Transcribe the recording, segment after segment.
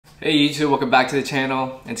Hey YouTube, welcome back to the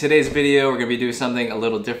channel. In today's video, we're gonna be doing something a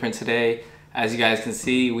little different today. As you guys can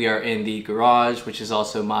see, we are in the garage, which is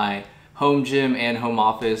also my home gym and home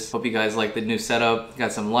office. Hope you guys like the new setup.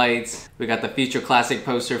 Got some lights. We got the Future Classic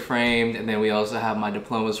poster framed, and then we also have my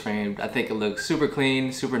diplomas framed. I think it looks super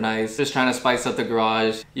clean, super nice. Just trying to spice up the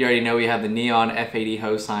garage. You already know we have the neon F80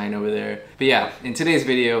 hose sign over there. But yeah, in today's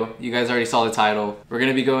video, you guys already saw the title. We're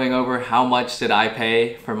gonna be going over how much did I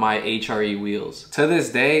pay for my HRE wheels. To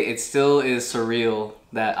this day, it still is surreal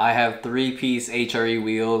that I have 3-piece HRE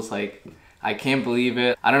wheels. Like, I can't believe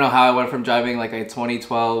it. I don't know how I went from driving like a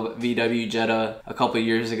 2012 VW Jetta a couple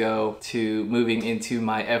years ago to moving into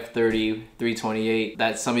my F30 328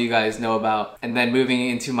 that some of you guys know about, and then moving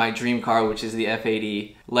into my dream car, which is the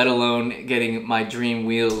F80, let alone getting my dream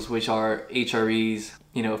wheels, which are HREs,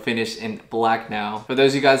 you know, finished in black now. For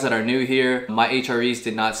those of you guys that are new here, my HREs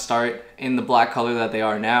did not start in the black color that they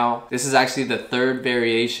are now. This is actually the third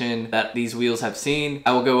variation that these wheels have seen.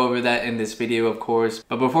 I will go over that in this video, of course.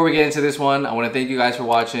 But before we get into this one, I want to thank you guys for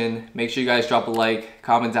watching. Make sure you guys drop a like,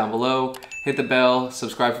 comment down below, hit the bell,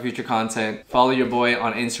 subscribe for future content, follow your boy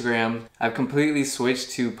on Instagram. I've completely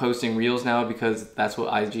switched to posting reels now because that's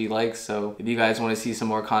what IG likes. So if you guys want to see some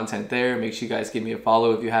more content there, make sure you guys give me a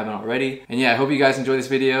follow if you haven't already. And yeah, I hope you guys enjoy this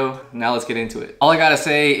video. Now let's get into it. All I gotta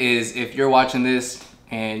say is if you're watching this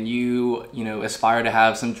and you know, aspire to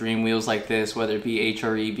have some dream wheels like this, whether it be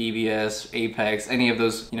HRE, BBS, Apex, any of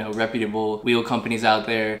those, you know, reputable wheel companies out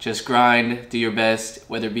there, just grind, do your best,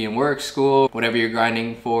 whether it be in work, school, whatever you're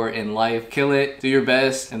grinding for in life, kill it, do your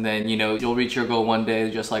best, and then, you know, you'll reach your goal one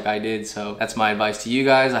day just like I did. So that's my advice to you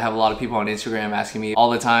guys. I have a lot of people on Instagram asking me all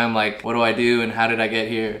the time, like, what do I do and how did I get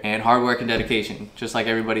here? And hard work and dedication, just like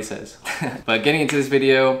everybody says. But getting into this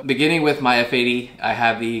video, beginning with my F80, I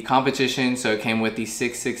have the competition, so it came with the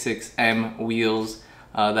 666M wheels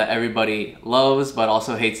that everybody loves but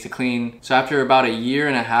also hates to clean. So after about a year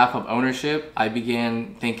and a half of ownership, I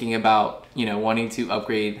began thinking about, you know, wanting to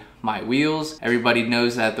upgrade my wheels. Everybody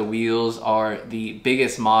knows that the wheels are the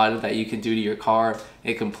biggest mod that you can do to your car.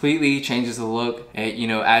 It completely changes the look. It, you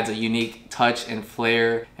know, adds a unique touch and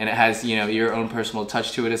flair, and it has, you know, your own personal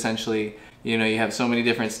touch to it essentially. You know, you have so many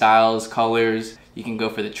different styles, colors. You can go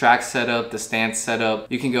for the track setup, the stance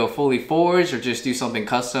setup. You can go fully forged or just do something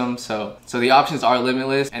custom. So the options are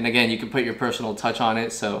limitless. And again, you can put your personal touch on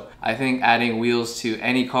it. So I think adding wheels to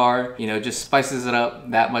any car, you know, just spices it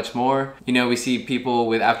up that much more. You know, we see people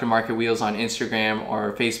with aftermarket wheels on Instagram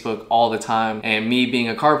or Facebook all the time. And me being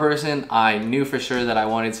a car person, I knew for sure that I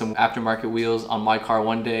wanted some aftermarket wheels on my car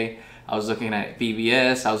one day. I was looking at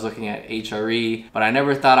BBS, I was looking at HRE, but I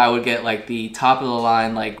never thought I would get like the top of the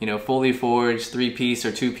line, like, you know, fully forged 3-piece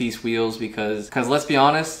or 2-piece wheels because let's be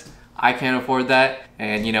honest, I can't afford that.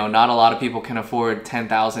 And you know, not a lot of people can afford $10,000,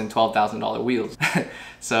 $12,000 wheels.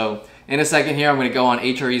 So in a second here, I'm gonna go on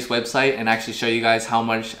HRE's website and actually show you guys how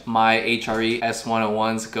much my HRE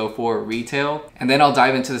S101s go for retail. And then I'll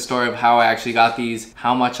dive into the story of how I actually got these,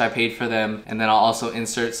 how much I paid for them, and then I'll also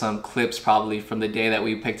insert some clips probably from the day that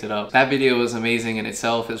we picked it up. That video was amazing in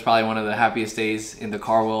itself. It's probably one of the happiest days in the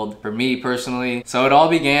car world for me personally. So it all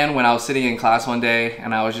began when I was sitting in class one day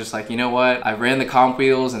and I was just like, you know what? I've ran the comp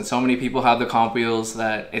wheels and so many people have the comp wheels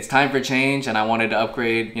that it's time for change, and I wanted to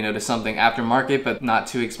upgrade, you know, to something aftermarket but not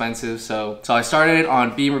too expensive. So I started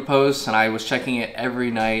on Beamer Post and I was checking it every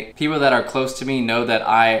night. People that are close to me know that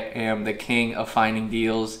I am the king of finding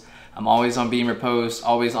deals. I'm always on Beamer Post,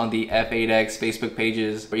 always on the F8X Facebook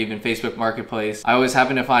pages or even Facebook Marketplace. I always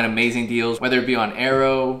happen to find amazing deals, whether it be on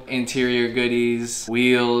aero, interior goodies,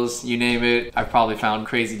 wheels, you name it. I've probably found a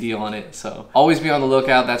crazy deal on it. So always be on the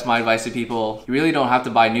lookout. That's my advice to people. You really don't have to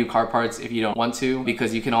buy new car parts if you don't want to,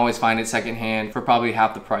 because you can always find it secondhand for probably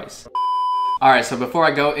half the price. Alright, so before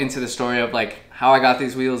I go into the story of like how I got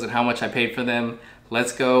these wheels and how much I paid for them,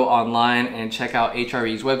 let's go online and check out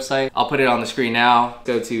HRE's website. I'll put it on the screen now.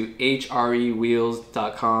 Go to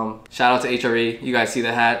HREWHEELS.com. Shout out to HRE. You guys see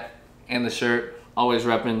the hat and the shirt, always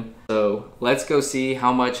repping. So let's go see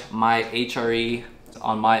how much my HRE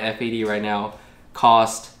on my F80 right now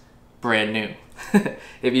cost brand new.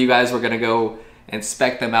 If you guys were gonna go and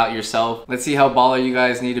spec them out yourself. Let's see how baller you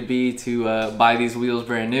guys need to be to buy these wheels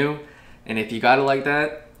brand new. And if you got it like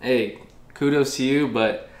that, hey, kudos to you,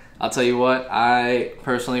 but I'll tell you what, I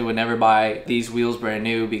personally would never buy these wheels brand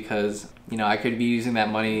new because, you know, I could be using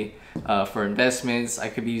that money for investments. I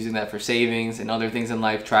could be using that for savings and other things in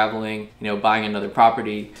life, traveling, you know, buying another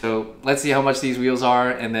property. So let's see how much these wheels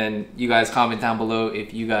are, and then you guys comment down below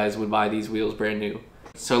if you guys would buy these wheels brand new.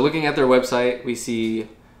 So looking at their website, we see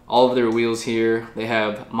all of their wheels here. They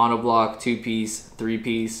have monoblock, 2-piece,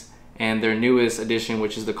 3-piece, and their newest addition,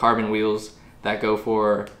 which is the carbon wheels that go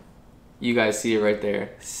for You guys see it right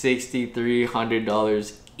there,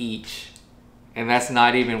 $6,300 each. And that's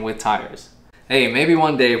not even with tires. Hey, maybe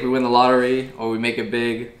one day if we win the lottery or we make it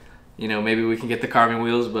big, you know, maybe we can get the carbon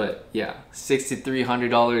wheels, but yeah,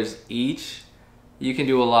 $6,300 each. You can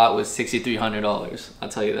do a lot with $6,300, I'll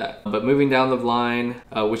tell you that. But moving down the line,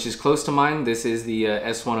 which is close to mine, this is the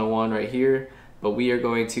S101 right here, but we are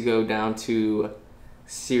going to go down to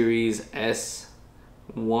Series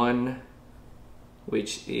S1,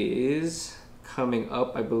 which is coming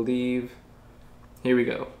up, I believe. Here we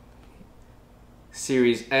go.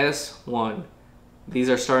 Series S1. These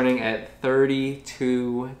are starting at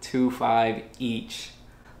 $32,250 each.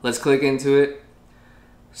 Let's click into it.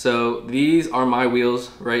 So these are my wheels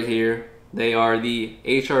right here. They are the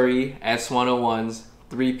HRE S101s,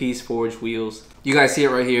 3-piece forged wheels. You guys see it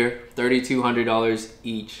right here, $3,200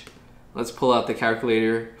 each. Let's pull out the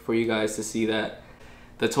calculator for you guys to see that.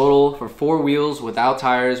 The total for 4 wheels without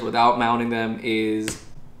tires, without mounting them, is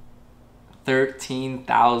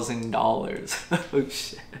 $13,000. Oh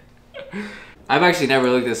shit. I've actually never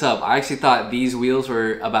looked this up. I actually thought these wheels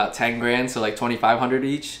were about 10 grand, so like 2,500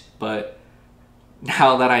 each, but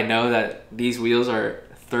now that I know that these wheels are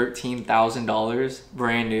 $13,000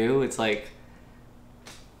 brand new, it's like,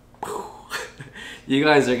 you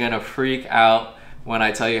guys are gonna freak out when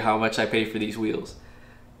I tell you how much I paid for these wheels.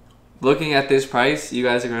 Looking at this price, you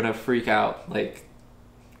guys are gonna freak out. Like,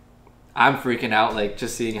 I'm freaking out, like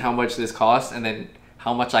just seeing how much this costs and then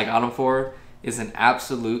how much I got them for is an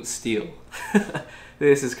absolute steal.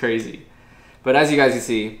 This is crazy. But as you guys can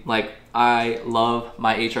see, like, I love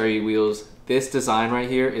my HRE wheels. This design right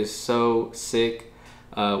here is so sick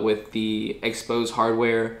with the exposed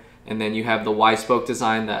hardware, and then you have the Y-spoke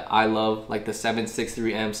design that I love, like the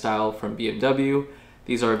 763M style from BMW.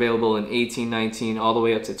 These are available in 18, 19, all the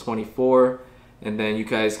way up to 24, and then you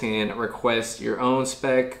guys can request your own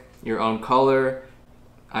spec, your own color.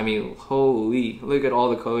 I mean, holy, look at all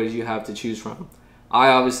the colors you have to choose from. I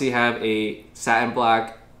obviously have a satin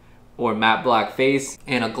black or matte black face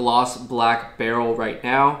and a gloss black barrel right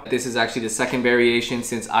now. This is actually the second variation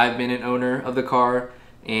since I've been an owner of the car,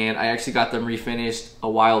 and I actually got them refinished a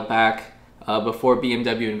while back before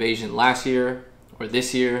BMW Invasion last year or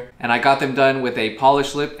this year, and I got them done with a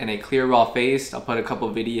polished lip and a clear raw face. I'll put a couple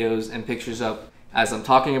videos and pictures up as I'm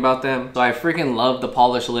talking about them. So I freaking love the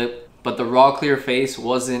polished lip, but the raw clear face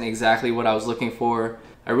wasn't exactly what I was looking for.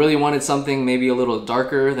 I really wanted something maybe a little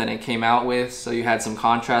darker than it came out with, so you had some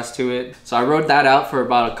contrast to it. So I rode that out for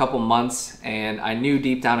about a couple months, and I knew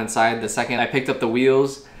deep down inside the second I picked up the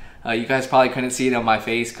wheels, you guys probably couldn't see it on my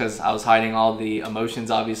face because I was hiding all the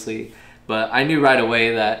emotions obviously, but I knew right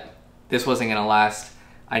away that this wasn't gonna last.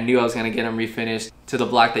 I knew I was gonna get them refinished to the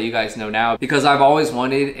black that you guys know now, because I've always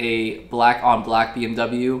wanted a black on black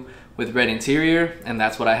BMW with red interior, and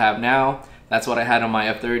that's what I have now. That's what I had on my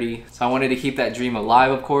F30. So I wanted to keep that dream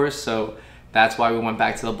alive, of course, so that's why we went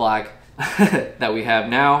back to the black that we have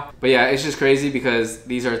now. But yeah, it's just crazy because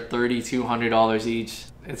these are $3,200 each.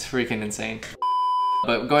 It's freaking insane.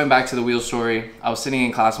 But going back to the wheel story, I was sitting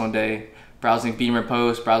in class one day, browsing Beamer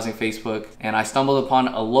posts, browsing Facebook, and I stumbled upon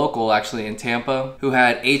a local actually in Tampa who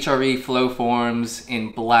had HRE flow forms in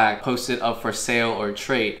black posted up for sale or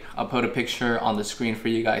trade. I'll put a picture on the screen for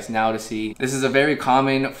you guys now to see. This is a very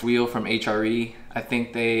common wheel from HRE. I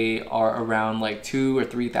think they are around like $2,000 or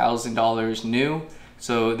 $3,000 new.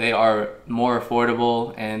 So they are more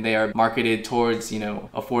affordable, and they are marketed towards, you know,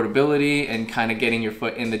 affordability and kind of getting your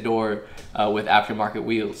foot in the door with aftermarket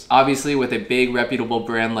wheels. Obviously, with a big reputable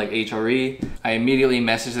brand like HRE, I immediately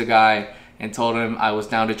messaged the guy and told him I was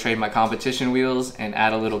down to trade my competition wheels and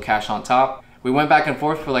add a little cash on top. We went back and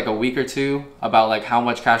forth for like a week or two about like how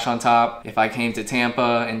much cash on top, if I came to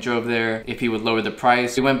Tampa and drove there, if he would lower the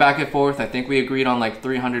price. We went back and forth. I think we agreed on like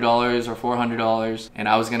 $300 or $400, and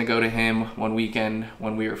I was gonna go to him one weekend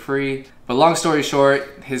when we were free. But long story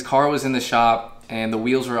short, his car was in the shop and the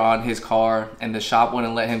wheels were on his car, and the shop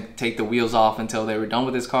wouldn't let him take the wheels off until they were done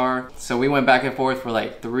with his car. So we went back and forth for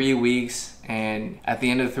like 3 weeks, and at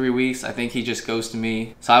the end of the 3 weeks, I think he just ghosted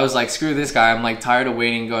me. So I was like, screw this guy. I'm like tired of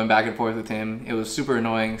waiting, going back and forth with him. It was super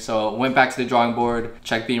annoying. So I went back to the drawing board,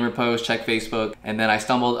 checked Beamer posts, checked Facebook, and then I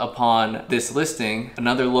stumbled upon this listing,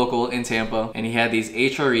 another local in Tampa, and he had these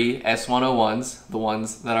HRE S101s, the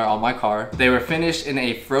ones that are on my car. They were finished in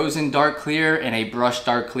a frozen dark clear and a brushed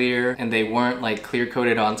dark clear, and they weren't like clear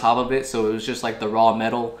coated on top of it, so it was just like the raw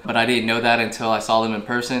metal. But I didn't know that until I saw them in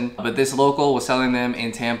person. But this local was selling them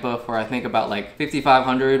in Tampa for I think about like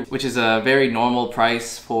 $5,500, which is a very normal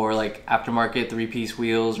price for like aftermarket 3-piece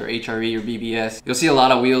wheels or HRE or BBS. You'll see a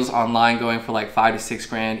lot of wheels online going for like 5 to 6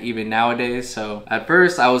 grand even nowadays. So at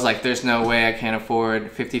first I was like, there's no way I can't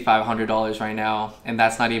afford $5,500 right now. And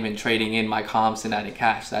that's not even trading in my comps and adding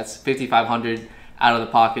cash. That's $5,500 out of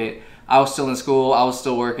the pocket. I was still in school, I was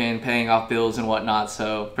still working, paying off bills and whatnot.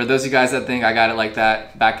 So for those of you guys that think I got it like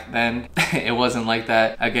that back then, it wasn't like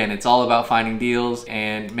that. Again, it's all about finding deals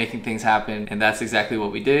and making things happen, and that's exactly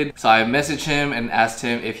what we did. So I messaged him and asked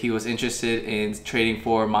him if he was interested in trading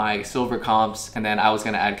for my silver comps, and then I was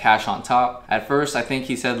gonna add cash on top. At first, I think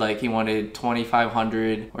he said like he wanted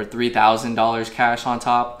 $2,500 or $3,000 cash on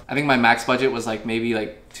top. I think my max budget was like maybe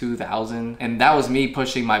like $2,000, and that was me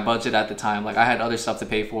pushing my budget at the time. Like I had other stuff to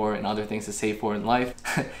pay for and other things to save for in life.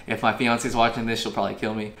 If my fiance's watching this, she'll probably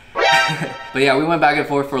kill me. But yeah, we went back and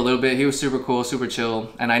forth for a little bit. He was super cool, super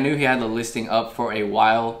chill, and I knew he had the listing up for a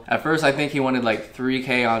while. At first I think he wanted like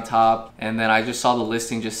 3K on top, and then I just saw the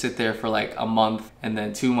listing just sit there for like a month, and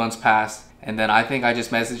then 2 months passed. And then I think I just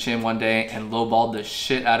messaged him one day and lowballed the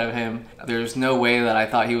shit out of him. There's no way that I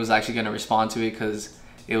thought he was actually gonna respond to it, because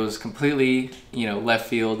it was completely, you know, left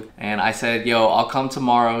field. And I said, yo, I'll come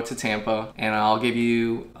tomorrow to Tampa and I'll give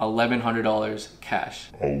you $1,100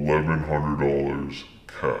 cash. $1,100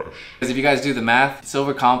 cash. Because if you guys do the math,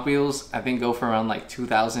 silver comp wheels, I think go for around like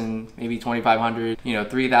 2,000, maybe 2,500, you know,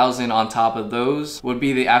 3,000 on top of those would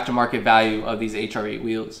be the aftermarket value of these HRE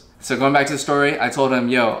wheels. So going back to the story, I told him,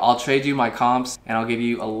 yo, I'll trade you my comps and I'll give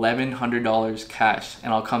you $1,100 cash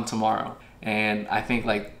and I'll come tomorrow. And I think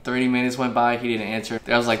like 30 minutes went by, he didn't answer.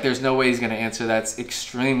 I was like, there's no way he's gonna answer, that's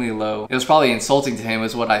extremely low. It was probably insulting to him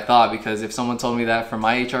is what I thought, because if someone told me that for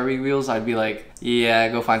my HRE wheels, I'd be like, yeah,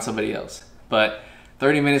 go find somebody else. But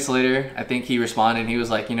 30 minutes later, I think he responded and he was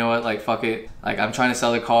like, you know what, like fuck it. Like I'm trying to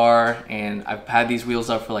sell the car and I've had these wheels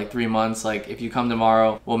up for like 3 months. Like if you come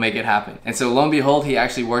tomorrow, we'll make it happen. And so lo and behold, he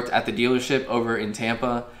actually worked at the dealership over in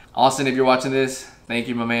Tampa. Austin, if you're watching this, thank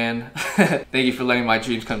you, my man. Thank you for letting my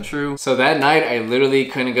dreams come true. So that night, I literally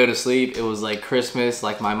couldn't go to sleep. It was like Christmas,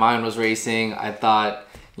 like my mind was racing. I thought,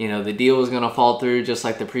 you know, the deal was gonna fall through just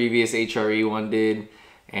like the previous HRE one did.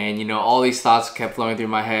 And you know, all these thoughts kept flowing through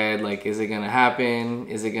my head, like, is it gonna happen?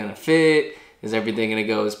 Is it gonna fit? Is everything gonna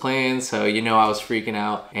go as planned? So, you know, I was freaking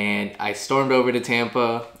out and I stormed over to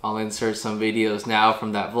Tampa. I'll insert some videos now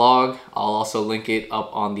from that vlog. I'll also link it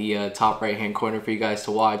up on the top right hand corner for you guys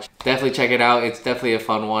to watch. Definitely check it out. It's definitely a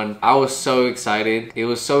fun one. I was so excited. It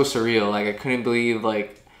was so surreal. Like I couldn't believe,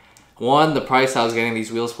 like, one, the price I was getting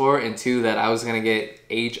these wheels for, and two, that I was gonna get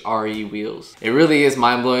HRE wheels. It really is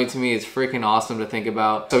mind-blowing to me. It's freaking awesome to think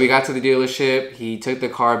about. So we got to the dealership, he took the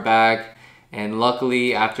car back, and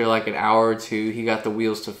luckily after like an hour or two, he got the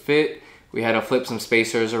wheels to fit. We had to flip some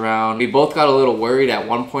spacers around. We both got a little worried at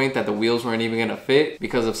one point that the wheels weren't even gonna fit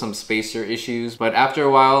because of some spacer issues. But after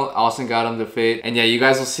a while, Austin got them to fit. And yeah, you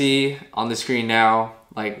guys will see on the screen now,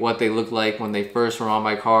 like what they looked like when they first were on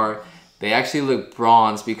my car. They actually look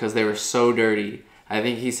bronze because they were so dirty. I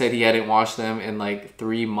think he said he hadn't washed them in like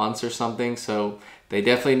 3 months or something, so they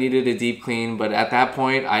definitely needed a deep clean. But at that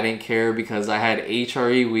point, I didn't care because I had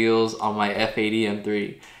HRE wheels on my F80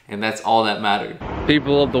 M3, and that's all that mattered.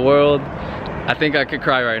 People of the world, I think I could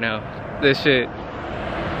cry right now. This shit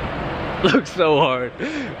looks so hard.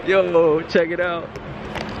 Yo, check it out.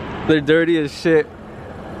 They're dirty as shit,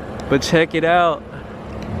 but check it out.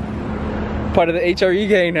 Part of the HRE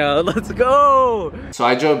gang now, let's go! So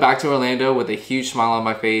I drove back to Orlando with a huge smile on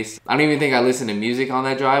my face. I don't even think I listened to music on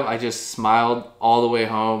that drive. I just smiled all the way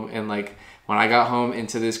home, and like when I got home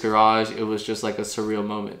into this garage, it was just like a surreal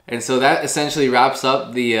moment. And so that essentially wraps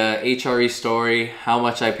up the HRE story, how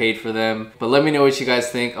much I paid for them. But let me know what you guys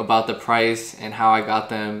think about the price and how I got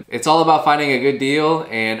them. It's all about finding a good deal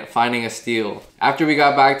and finding a steal. After we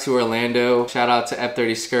got back to Orlando, shout out to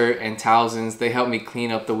F30 Skirt and Towson's. They helped me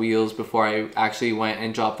clean up the wheels before I actually went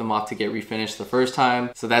and dropped them off to get refinished the first time.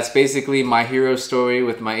 So that's basically my hero story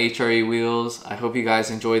with my HRE wheels. I hope you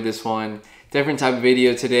guys enjoyed this one. Different type of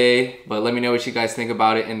video today, but let me know what you guys think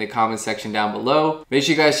about it in the comment section down below. Make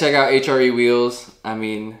sure you guys check out HRE wheels. I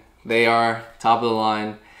mean, they are top of the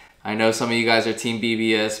line. I know some of you guys are team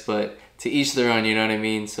BBS, but to each their own, you know what I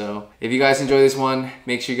mean? So if you guys enjoy this one,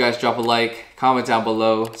 make sure you guys drop a like, comment down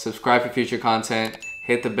below, subscribe for future content,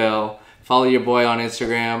 hit the bell, follow your boy on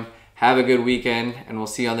Instagram. Have a good weekend, and we'll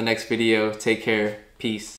see you on the next video. Take care. Peace.